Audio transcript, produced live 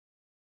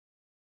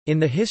In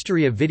the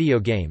history of video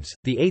games,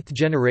 the eighth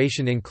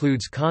generation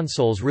includes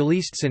consoles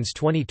released since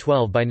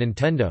 2012 by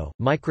Nintendo,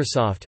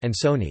 Microsoft, and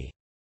Sony.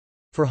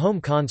 For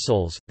home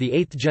consoles, the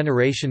eighth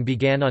generation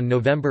began on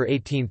November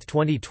 18,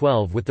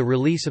 2012 with the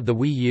release of the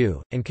Wii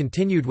U, and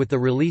continued with the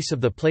release of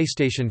the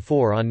PlayStation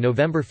 4 on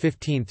November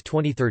 15,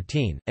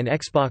 2013, and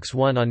Xbox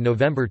One on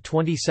November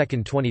 22,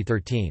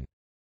 2013.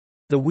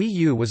 The Wii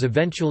U was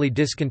eventually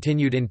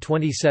discontinued in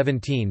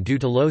 2017 due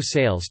to low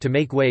sales to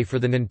make way for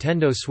the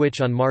Nintendo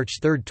Switch on March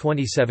 3,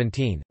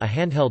 2017, a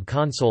handheld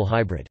console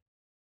hybrid.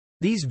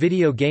 These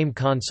video game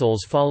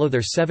consoles follow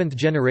their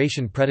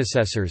seventh-generation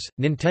predecessors,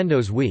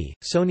 Nintendo's Wii,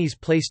 Sony's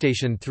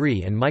PlayStation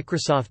 3 and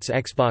Microsoft's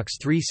Xbox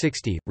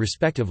 360,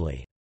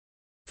 respectively.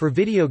 For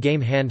video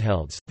game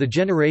handhelds, the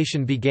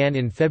generation began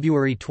in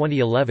February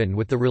 2011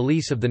 with the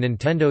release of the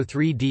Nintendo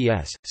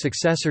 3DS,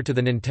 successor to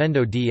the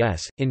Nintendo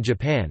DS, in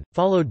Japan,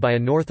 followed by a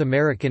North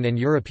American and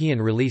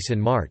European release in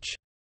March.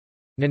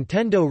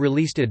 Nintendo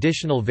released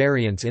additional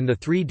variants in the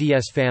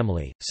 3DS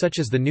family, such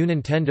as the new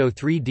Nintendo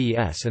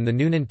 3DS and the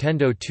new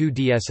Nintendo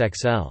 2DS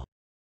XL.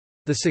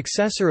 The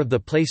successor of the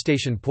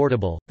PlayStation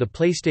Portable, the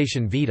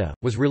PlayStation Vita,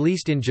 was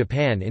released in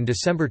Japan in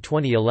December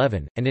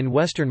 2011, and in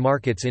Western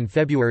markets in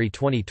February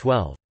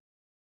 2012.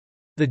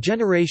 The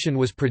generation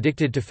was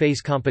predicted to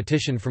face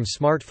competition from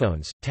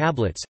smartphones,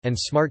 tablets, and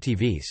smart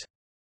TVs.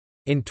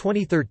 In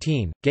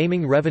 2013,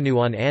 gaming revenue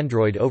on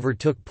Android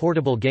overtook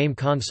portable game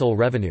console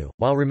revenue,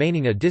 while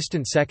remaining a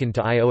distant second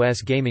to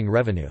iOS gaming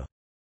revenue.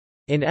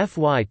 In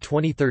FY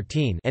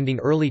 2013 ending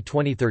early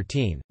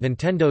 2013,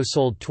 Nintendo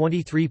sold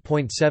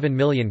 23.7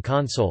 million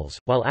consoles,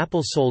 while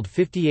Apple sold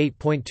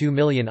 58.2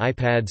 million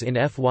iPads in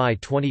FY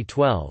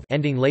 2012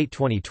 ending late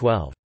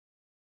 2012.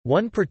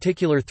 One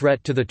particular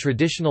threat to the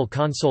traditional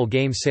console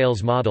game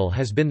sales model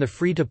has been the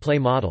free-to-play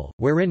model,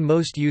 wherein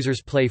most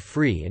users play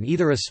free and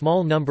either a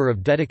small number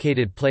of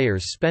dedicated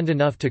players spend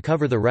enough to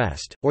cover the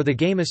rest, or the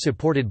game is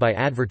supported by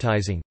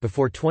advertising.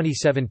 Before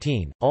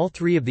 2017, all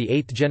three of the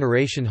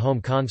eighth-generation home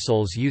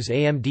consoles use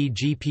AMD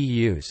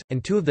GPUs,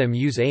 and two of them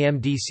use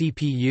AMD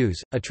CPUs,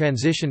 a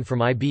transition from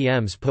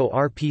IBM's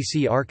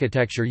PowerPC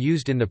architecture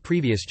used in the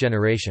previous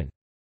generation.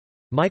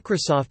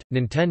 Microsoft,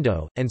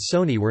 Nintendo, and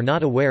Sony were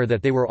not aware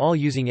that they were all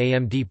using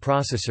AMD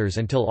processors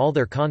until all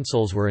their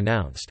consoles were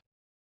announced.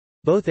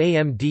 Both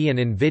AMD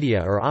and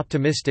Nvidia are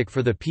optimistic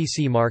for the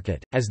PC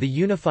market, as the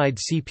unified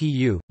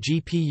CPU,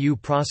 GPU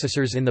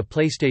processors in the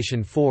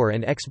PlayStation 4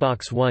 and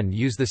Xbox One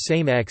use the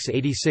same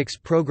x86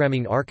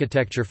 programming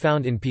architecture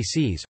found in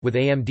PCs, with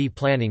AMD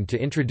planning to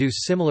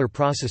introduce similar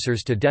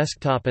processors to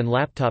desktop and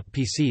laptop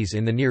PCs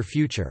in the near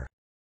future.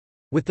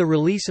 With the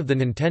release of the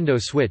Nintendo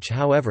Switch,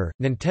 however,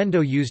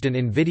 Nintendo used an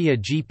NVIDIA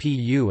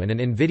GPU and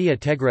an NVIDIA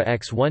Tegra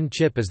X1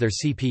 chip as their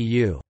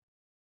CPU.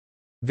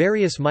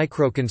 Various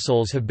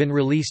microconsoles have been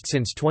released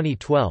since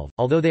 2012,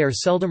 although they are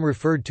seldom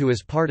referred to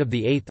as part of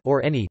the eighth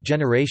or any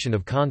generation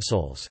of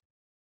consoles.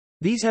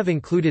 These have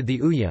included the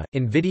Ouya,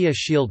 NVIDIA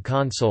Shield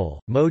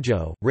console,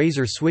 Mojo,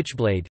 Razer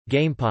Switchblade,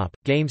 GamePop,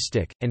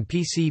 GameStick, and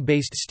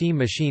PC-based Steam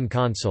Machine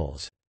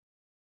consoles.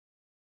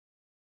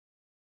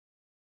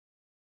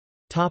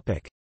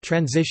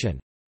 Transition.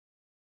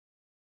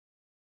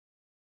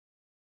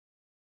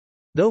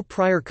 Though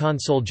prior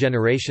console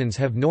generations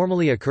have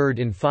normally occurred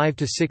in 5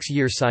 to 6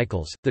 year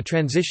cycles, the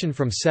transition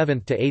from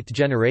 7th to 8th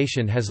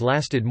generation has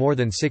lasted more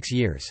than 6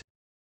 years.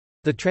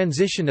 The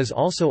transition is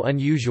also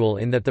unusual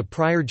in that the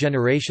prior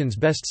generation's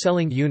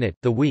best-selling unit,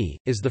 the Wii,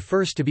 is the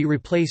first to be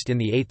replaced in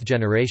the 8th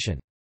generation.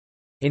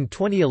 In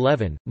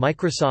 2011,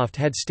 Microsoft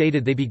had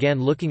stated they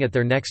began looking at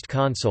their next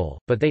console,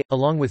 but they,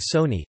 along with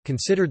Sony,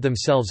 considered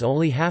themselves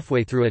only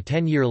halfway through a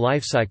 10-year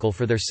lifecycle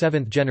for their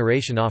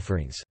 7th-generation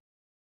offerings.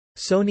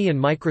 Sony and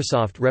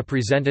Microsoft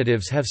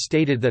representatives have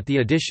stated that the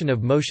addition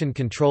of motion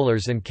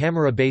controllers and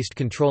camera-based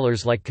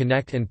controllers like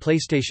Kinect and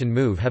PlayStation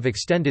Move have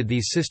extended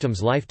these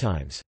systems'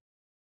 lifetimes.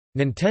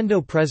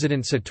 Nintendo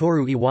president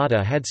Satoru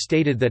Iwata had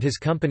stated that his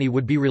company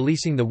would be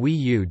releasing the Wii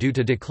U due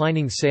to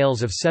declining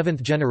sales of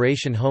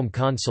 7th-generation home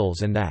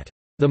consoles and that,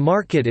 "...the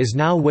market is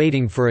now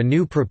waiting for a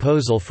new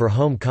proposal for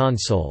home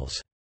consoles."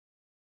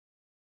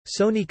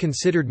 Sony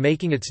considered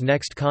making its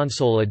next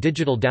console a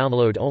digital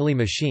download-only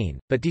machine,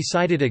 but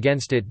decided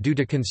against it due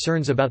to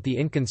concerns about the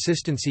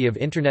inconsistency of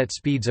Internet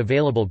speeds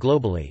available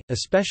globally,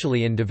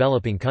 especially in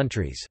developing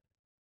countries.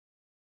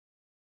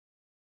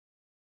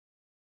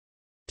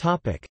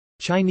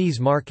 Chinese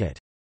market.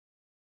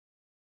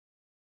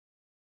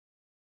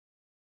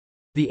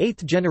 The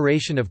eighth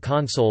generation of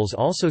consoles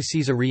also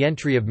sees a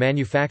re-entry of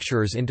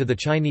manufacturers into the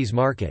Chinese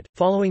market,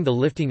 following the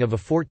lifting of a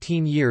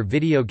 14-year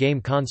video game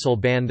console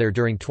ban there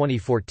during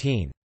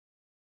 2014.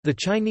 The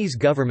Chinese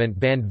government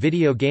banned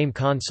video game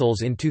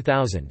consoles in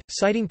 2000,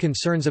 citing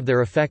concerns of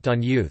their effect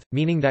on youth,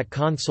 meaning that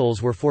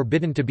consoles were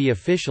forbidden to be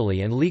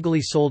officially and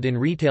legally sold in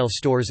retail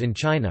stores in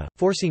China,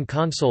 forcing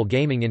console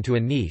gaming into a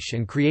niche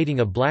and creating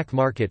a black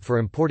market for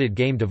imported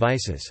game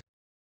devices.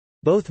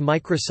 Both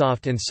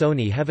Microsoft and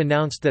Sony have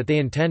announced that they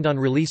intend on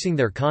releasing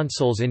their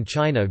consoles in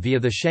China via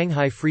the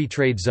Shanghai Free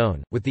Trade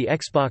Zone, with the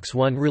Xbox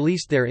One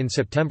released there in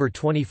September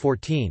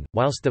 2014,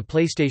 whilst the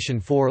PlayStation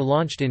 4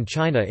 launched in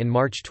China in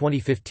March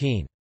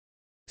 2015.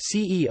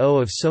 CEO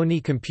of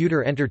Sony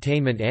Computer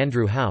Entertainment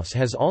Andrew House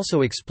has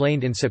also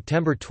explained in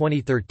September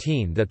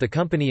 2013 that the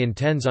company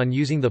intends on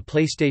using the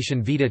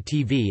PlayStation Vita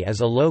TV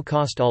as a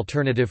low-cost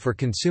alternative for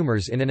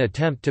consumers in an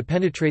attempt to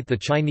penetrate the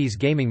Chinese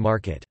gaming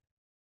market.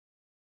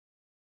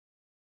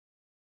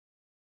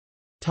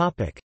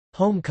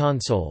 Home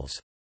consoles.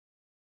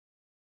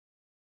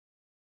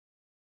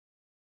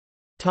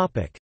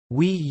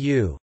 Wii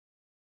U.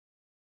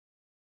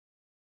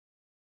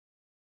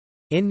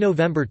 In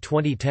November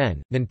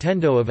 2010,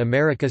 Nintendo of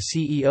America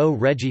CEO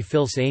Reggie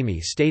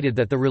Fils-Aimé stated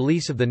that the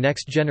release of the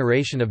next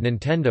generation of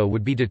Nintendo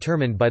would be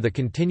determined by the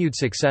continued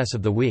success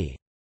of the Wii.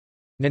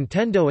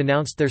 Nintendo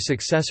announced their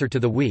successor to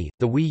the Wii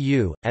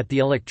U, at the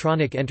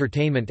Electronic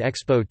Entertainment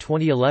Expo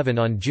 2011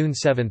 on June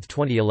 7,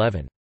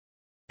 2011.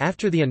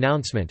 After the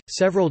announcement,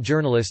 several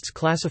journalists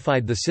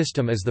classified the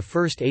system as the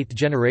first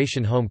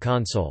eighth-generation home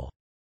console.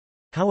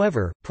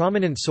 However,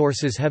 prominent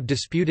sources have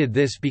disputed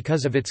this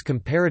because of its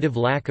comparative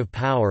lack of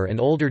power and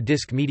older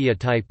disc media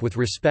type with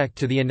respect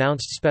to the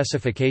announced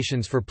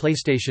specifications for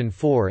PlayStation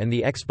 4 and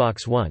the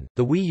Xbox One.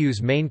 The Wii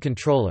U's main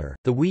controller,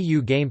 the Wii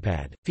U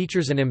gamepad,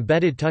 features an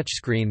embedded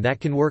touchscreen that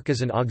can work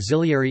as an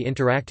auxiliary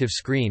interactive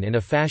screen in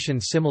a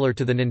fashion similar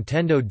to the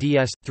Nintendo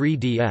DS,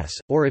 3DS,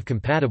 or if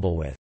compatible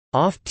with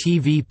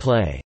off-TV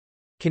play,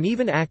 can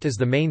even act as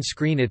the main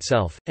screen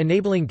itself,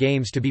 enabling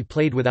games to be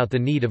played without the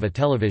need of a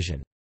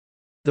television.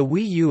 The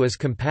Wii U is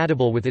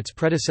compatible with its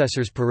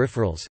predecessor's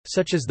peripherals,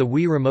 such as the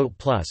Wii Remote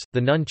Plus, the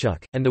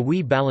Nunchuk, and the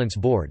Wii Balance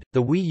Board.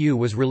 The Wii U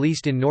was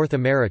released in North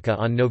America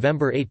on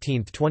November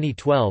 18,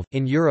 2012,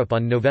 in Europe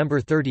on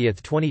November 30,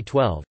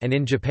 2012, and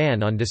in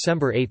Japan on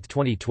December 8,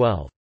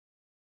 2012.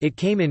 It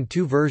came in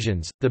two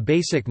versions, the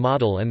basic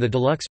model and the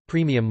deluxe,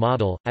 premium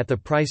model, at the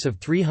price of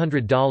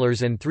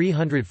 $300 and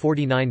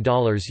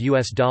 $349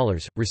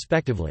 US,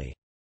 respectively.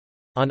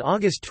 On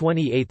August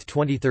 28,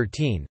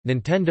 2013,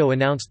 Nintendo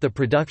announced the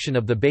production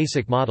of the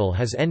basic model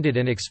has ended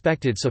and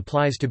expected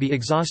supplies to be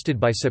exhausted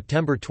by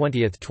September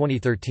 20,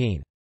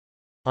 2013.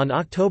 On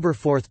October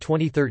 4,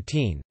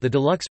 2013, the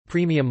deluxe,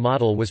 premium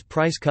model was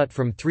price cut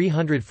from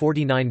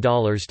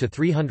 $349 to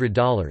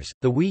 $300.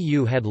 The Wii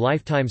U had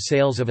lifetime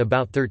sales of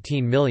about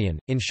 13 million,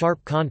 in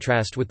sharp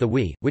contrast with the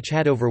Wii, which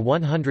had over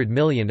 100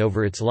 million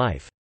over its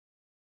life.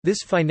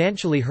 This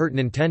financially hurt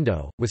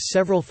Nintendo, with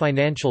several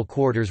financial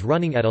quarters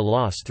running at a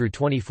loss through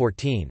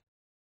 2014.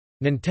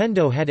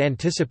 Nintendo had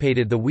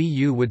anticipated the Wii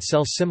U would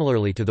sell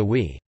similarly to the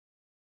Wii.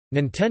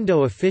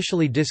 Nintendo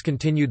officially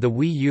discontinued the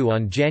Wii U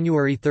on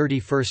January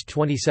 31,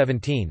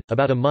 2017,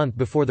 about a month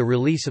before the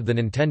release of the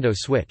Nintendo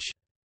Switch.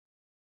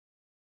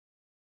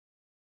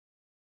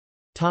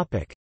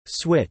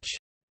 Switch.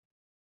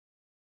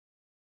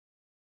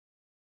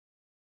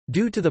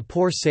 Due to the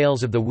poor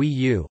sales of the Wii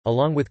U,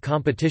 along with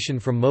competition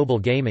from mobile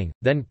gaming,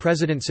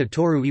 then-President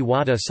Satoru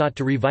Iwata sought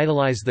to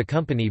revitalize the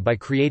company by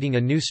creating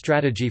a new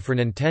strategy for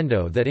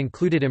Nintendo that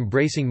included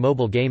embracing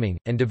mobile gaming,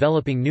 and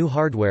developing new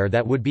hardware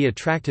that would be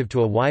attractive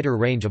to a wider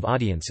range of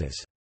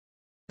audiences.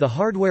 The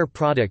hardware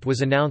product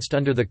was announced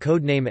under the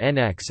codename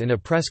NX in a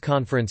press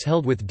conference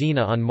held with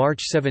DINA on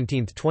March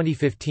 17,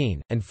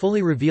 2015, and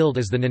fully revealed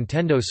as the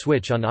Nintendo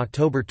Switch on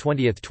October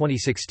 20,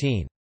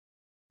 2016.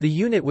 The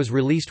unit was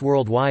released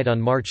worldwide on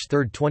March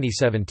 3,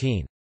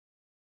 2017.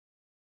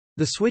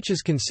 The Switch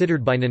is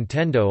considered by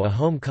Nintendo a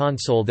home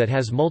console that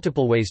has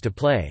multiple ways to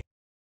play.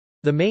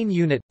 The main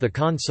unit, the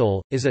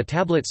console, is a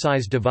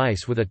tablet-sized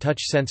device with a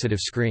touch-sensitive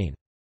screen.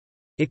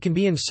 It can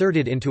be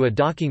inserted into a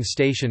docking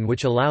station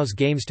which allows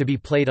games to be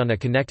played on a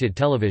connected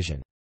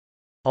television.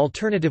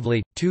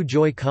 Alternatively, two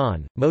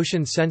Joy-Con,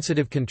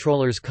 motion-sensitive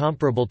controllers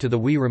comparable to the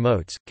Wii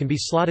remotes, can be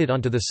slotted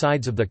onto the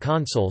sides of the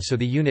console so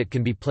the unit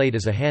can be played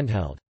as a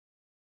handheld.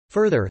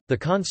 Further, the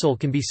console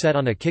can be set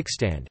on a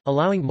kickstand,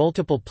 allowing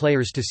multiple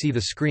players to see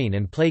the screen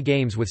and play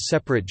games with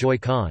separate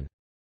Joy-Con.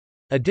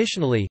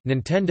 Additionally,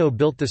 Nintendo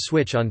built the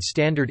Switch on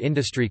standard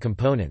industry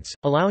components,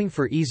 allowing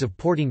for ease of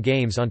porting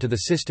games onto the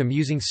system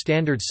using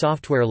standard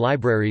software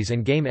libraries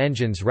and game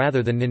engines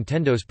rather than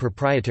Nintendo's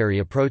proprietary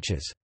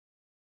approaches.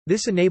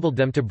 This enabled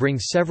them to bring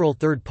several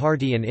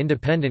third-party and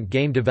independent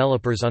game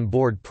developers on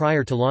board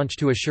prior to launch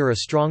to assure a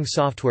strong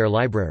software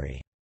library.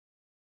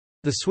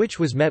 The Switch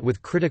was met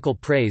with critical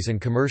praise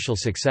and commercial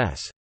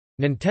success.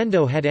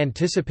 Nintendo had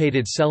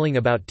anticipated selling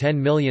about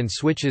 10 million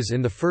Switches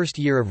in the first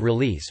year of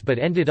release but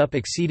ended up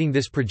exceeding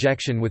this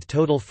projection with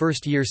total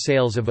first-year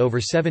sales of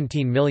over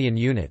 17 million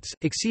units,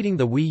 exceeding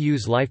the Wii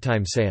U's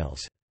lifetime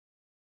sales.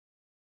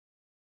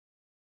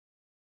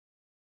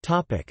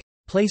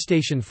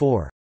 PlayStation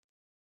 4.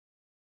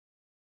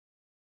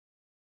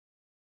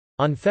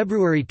 On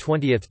February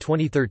 20,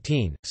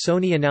 2013,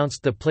 Sony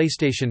announced the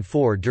PlayStation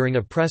 4 during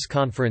a press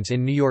conference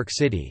in New York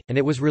City, and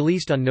it was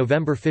released on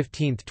November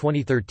 15,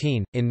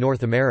 2013, in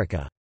North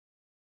America.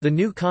 The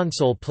new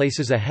console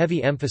places a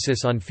heavy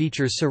emphasis on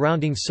features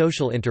surrounding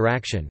social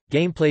interaction.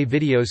 Gameplay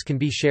videos can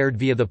be shared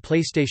via the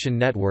PlayStation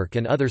Network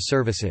and other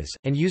services,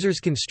 and users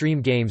can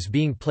stream games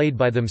being played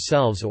by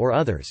themselves or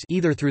others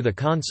either through the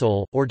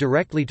console, or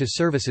directly to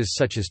services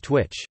such as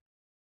Twitch.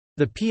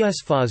 The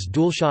PS4's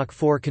DualShock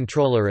 4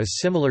 controller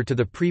is similar to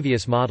the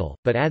previous model,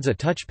 but adds a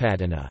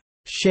touchpad and a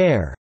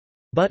 «share»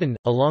 button,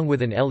 along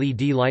with an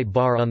LED light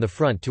bar on the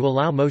front to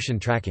allow motion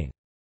tracking.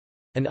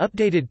 An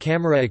updated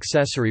camera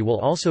accessory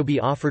will also be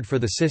offered for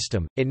the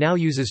system. It now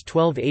uses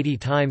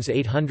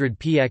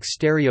 1280x800px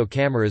stereo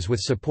cameras with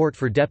support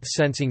for depth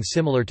sensing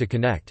similar to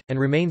Kinect, and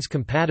remains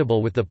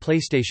compatible with the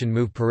PlayStation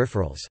Move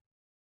peripherals.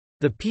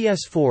 The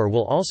PS4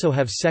 will also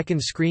have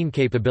second screen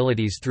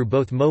capabilities through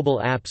both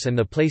mobile apps and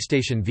the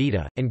PlayStation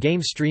Vita, and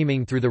game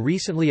streaming through the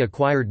recently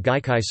acquired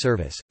Gaikai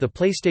service. The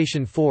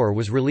PlayStation 4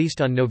 was released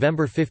on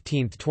November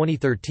 15,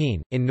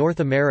 2013, in North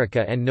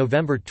America and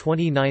November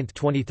 29,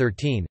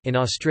 2013, in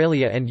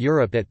Australia and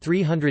Europe at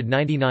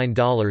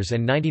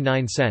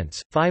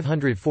 $399.99,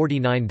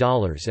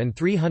 $549 and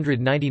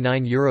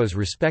 €399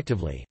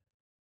 respectively.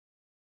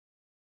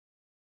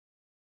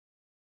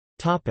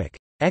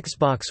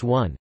 Xbox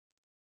One.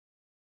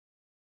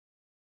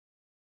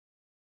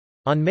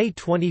 On May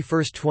 21,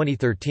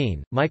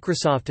 2013,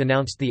 Microsoft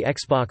announced the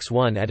Xbox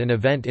One at an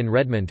event in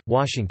Redmond,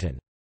 Washington.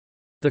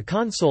 The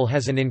console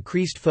has an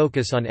increased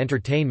focus on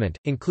entertainment,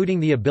 including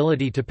the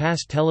ability to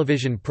pass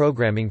television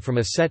programming from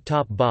a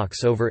set-top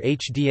box over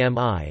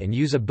HDMI and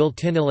use a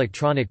built-in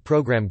electronic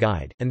program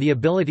guide, and the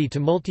ability to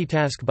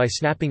multitask by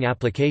snapping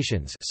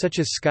applications such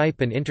as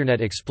Skype and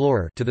Internet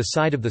Explorer to the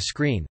side of the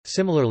screen,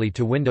 similarly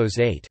to Windows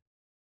 8.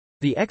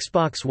 The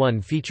Xbox One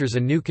features a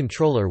new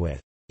controller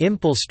with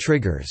impulse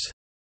triggers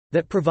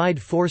that provide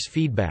force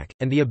feedback,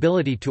 and the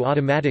ability to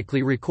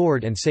automatically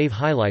record and save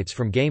highlights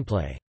from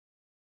gameplay.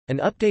 An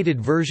updated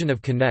version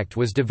of Kinect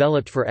was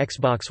developed for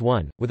Xbox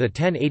One, with a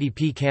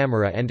 1080p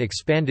camera and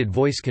expanded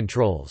voice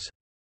controls.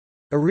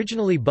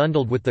 Originally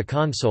bundled with the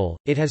console,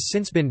 it has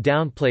since been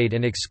downplayed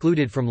and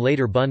excluded from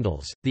later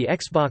bundles. The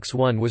Xbox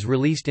One was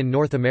released in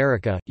North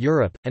America,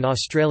 Europe, and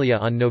Australia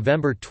on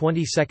November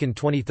 22,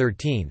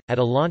 2013, at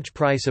a launch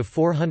price of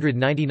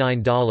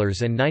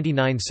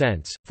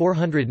 $499.99,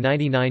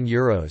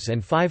 €499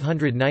 and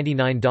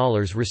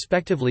 $599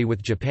 respectively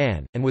with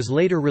Japan, and was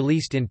later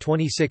released in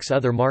 26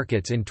 other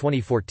markets in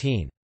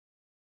 2014.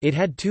 It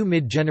had two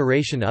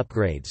mid-generation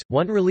upgrades,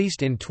 one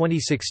released in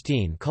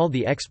 2016 called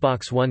the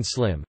Xbox One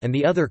Slim, and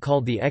the other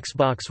called the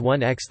Xbox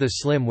One X. The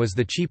Slim was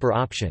the cheaper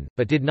option,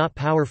 but did not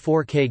power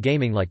 4K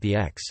gaming like the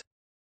X.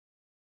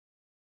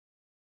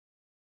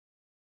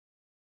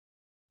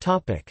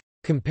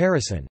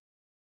 Comparison.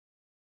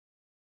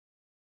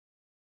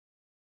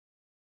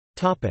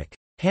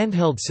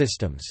 Handheld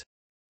systems.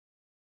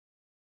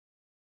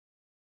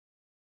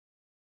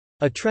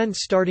 A trend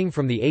starting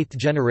from the 8th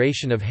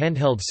generation of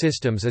handheld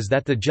systems is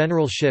that the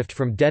general shift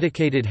from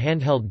dedicated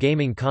handheld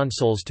gaming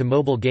consoles to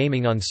mobile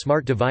gaming on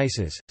smart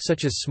devices,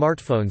 such as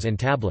smartphones and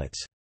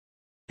tablets.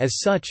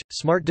 As such,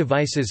 smart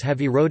devices have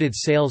eroded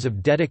sales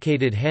of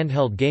dedicated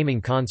handheld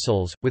gaming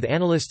consoles, with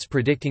analysts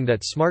predicting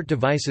that smart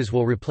devices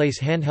will replace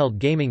handheld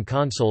gaming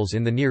consoles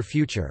in the near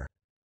future.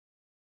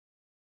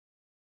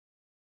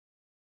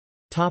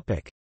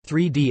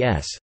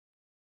 3DS.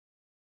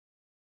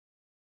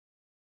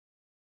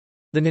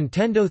 The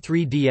Nintendo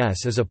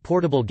 3DS is a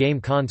portable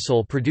game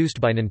console produced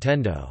by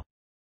Nintendo.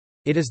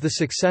 It is the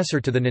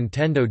successor to the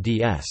Nintendo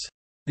DS.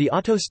 The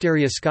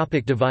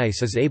autostereoscopic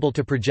device is able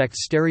to project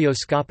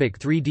stereoscopic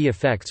 3D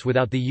effects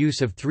without the use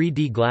of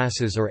 3D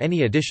glasses or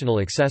any additional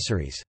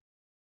accessories.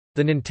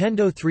 The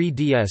Nintendo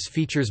 3DS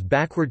features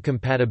backward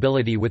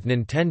compatibility with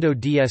Nintendo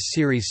DS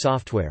series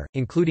software,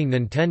 including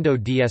Nintendo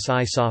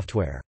DSi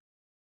software.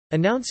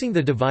 Announcing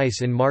the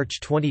device in March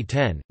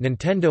 2010,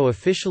 Nintendo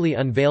officially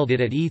unveiled it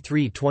at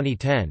E3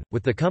 2010,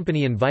 with the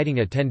company inviting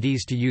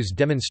attendees to use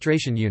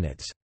demonstration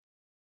units.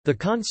 The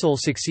console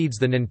succeeds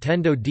the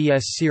Nintendo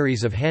DS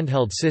series of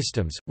handheld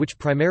systems, which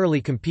primarily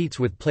competes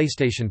with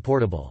PlayStation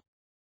Portable.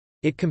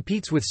 It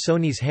competes with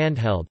Sony's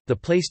handheld, the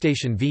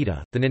PlayStation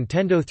Vita. The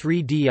Nintendo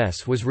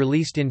 3DS was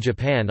released in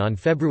Japan on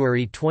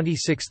February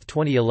 26,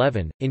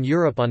 2011, in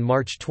Europe on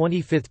March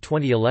 25,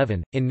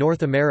 2011, in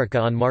North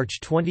America on March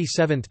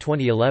 27,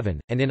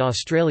 2011, and in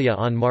Australia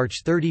on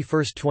March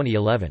 31,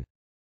 2011.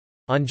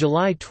 On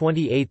July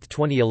 28,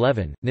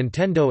 2011,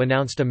 Nintendo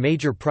announced a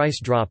major price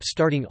drop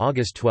starting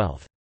August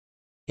 12.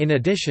 In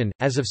addition,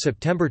 as of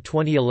September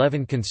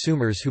 2011,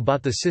 consumers who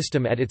bought the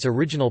system at its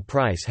original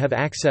price have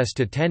access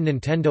to 10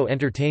 Nintendo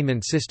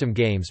Entertainment System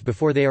games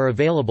before they are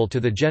available to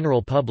the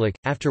general public,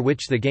 after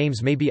which the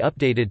games may be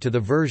updated to the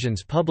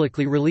versions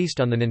publicly released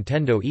on the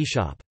Nintendo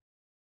eShop.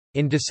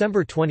 In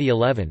December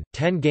 2011,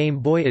 10 Game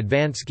Boy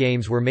Advance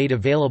games were made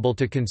available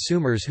to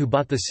consumers who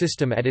bought the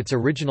system at its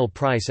original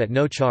price at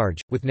no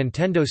charge, with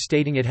Nintendo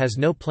stating it has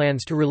no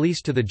plans to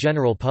release to the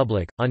general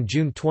public. On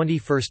June 21,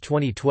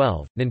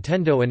 2012,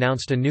 Nintendo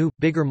announced a new,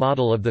 bigger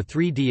model of the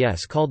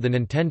 3DS called the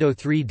Nintendo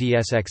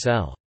 3DS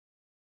XL.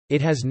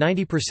 It has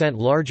 90%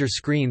 larger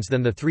screens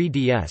than the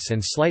 3DS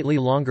and slightly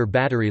longer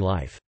battery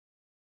life.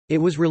 It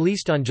was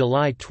released on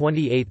July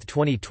 28,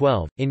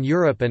 2012, in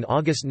Europe and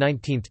August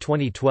 19,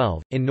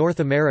 2012, in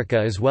North America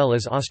as well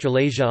as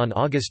Australasia on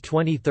August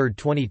 23,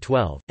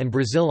 2012, and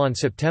Brazil on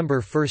September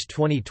 1,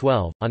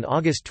 2012. On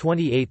August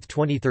 28,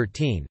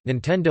 2013,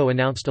 Nintendo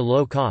announced a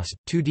low-cost,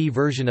 2D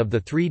version of the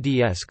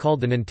 3DS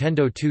called the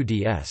Nintendo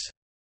 2DS.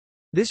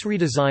 This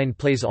redesign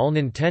plays all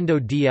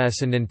Nintendo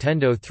DS and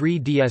Nintendo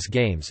 3DS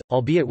games,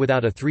 albeit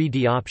without a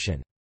 3D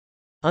option.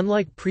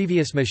 Unlike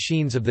previous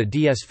machines of the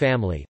DS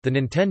family, the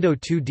Nintendo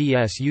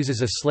 2DS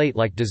uses a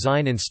slate-like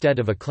design instead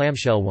of a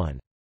clamshell one.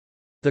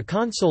 The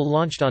console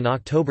launched on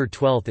October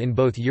 12 in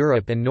both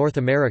Europe and North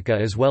America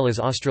as well as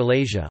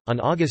Australasia. On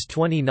August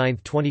 29,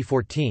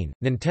 2014,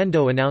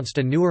 Nintendo announced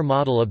a newer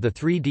model of the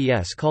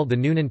 3DS called the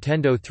new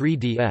Nintendo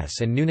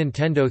 3DS and new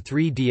Nintendo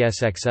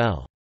 3DS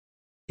XL.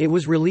 It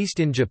was released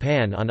in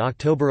Japan on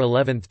October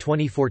 11,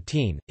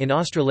 2014, in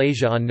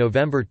Australasia on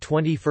November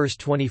 21,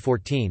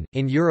 2014,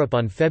 in Europe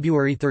on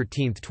February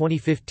 13,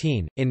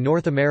 2015, in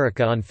North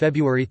America on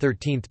February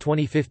 13,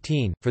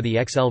 2015, for the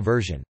XL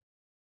version.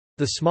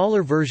 The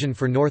smaller version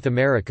for North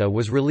America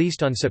was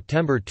released on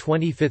September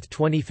 25,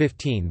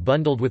 2015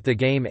 bundled with the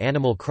game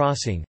Animal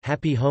Crossing: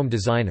 Happy Home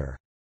Designer.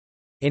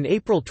 In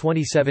April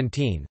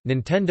 2017,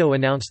 Nintendo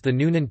announced the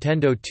new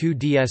Nintendo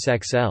 2DS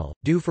XL,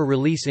 due for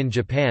release in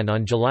Japan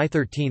on July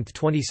 13,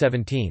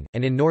 2017,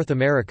 and in North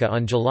America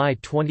on July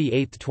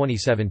 28,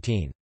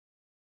 2017.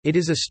 It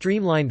is a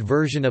streamlined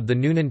version of the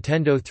new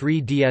Nintendo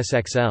 3DS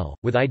XL,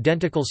 with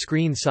identical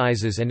screen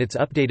sizes and its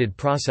updated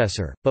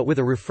processor, but with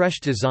a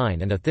refreshed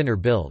design and a thinner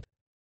build.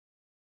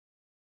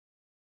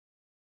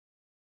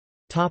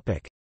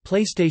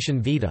 PlayStation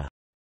Vita.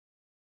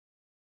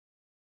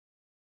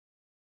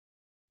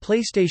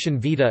 PlayStation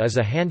Vita is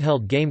a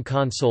handheld game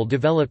console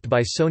developed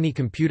by Sony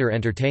Computer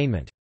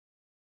Entertainment.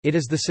 It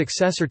is the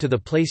successor to the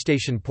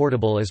PlayStation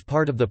Portable as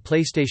part of the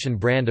PlayStation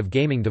brand of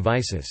gaming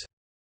devices.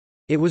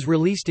 It was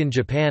released in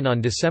Japan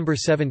on December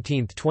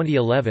 17,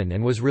 2011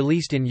 and was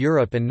released in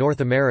Europe and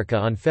North America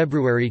on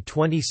February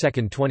 22,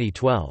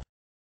 2012.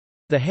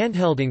 The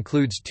handheld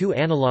includes two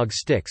analog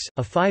sticks,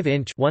 a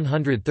 5-inch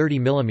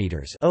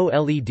 (130mm)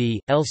 OLED,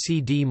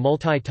 LCD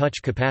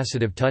multi-touch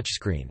capacitive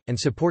touchscreen, and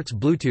supports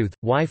Bluetooth,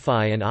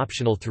 Wi-Fi and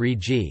optional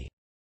 3G.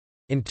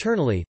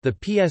 Internally, the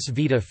PS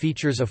Vita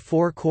features a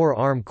 4-core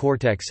ARM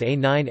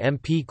Cortex-A9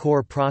 MP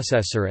core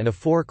processor and a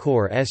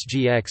 4-core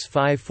SGX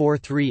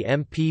 543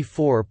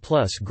 MP4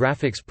 Plus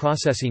graphics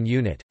processing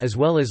unit, as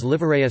well as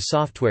Liverea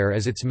software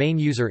as its main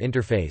user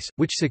interface,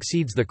 which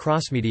succeeds the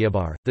crossmedia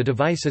bar. The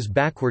device is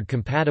backward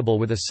compatible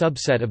with a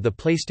subset of the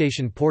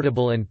PlayStation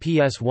Portable and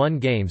PS1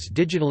 games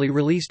digitally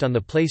released on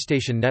the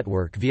PlayStation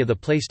Network via the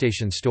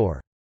PlayStation Store.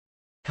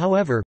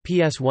 However,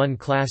 PS1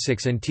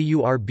 Classics and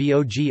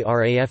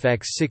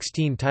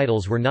TURBOGRAFX-16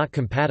 titles were not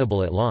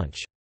compatible at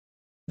launch.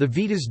 The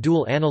Vita's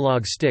dual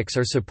analog sticks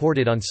are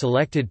supported on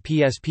selected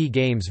PSP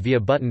games via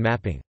button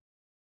mapping.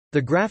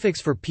 The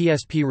graphics for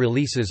PSP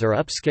releases are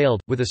upscaled,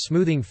 with a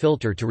smoothing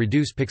filter to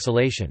reduce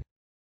pixelation.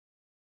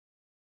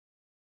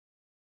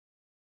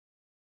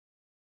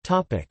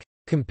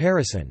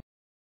 Comparison.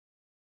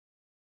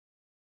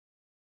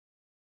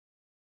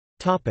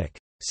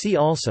 See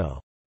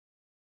also: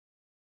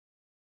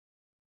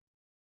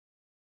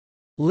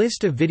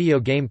 List of video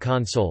game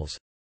consoles,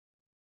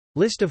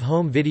 List of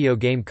home video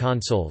game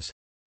consoles,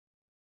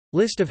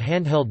 List of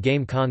handheld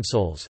game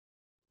consoles,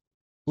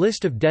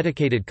 List of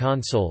dedicated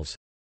consoles,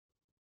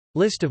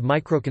 List of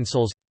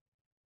microconsoles.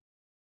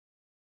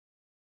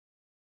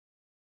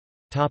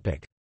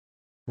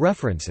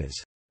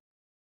 References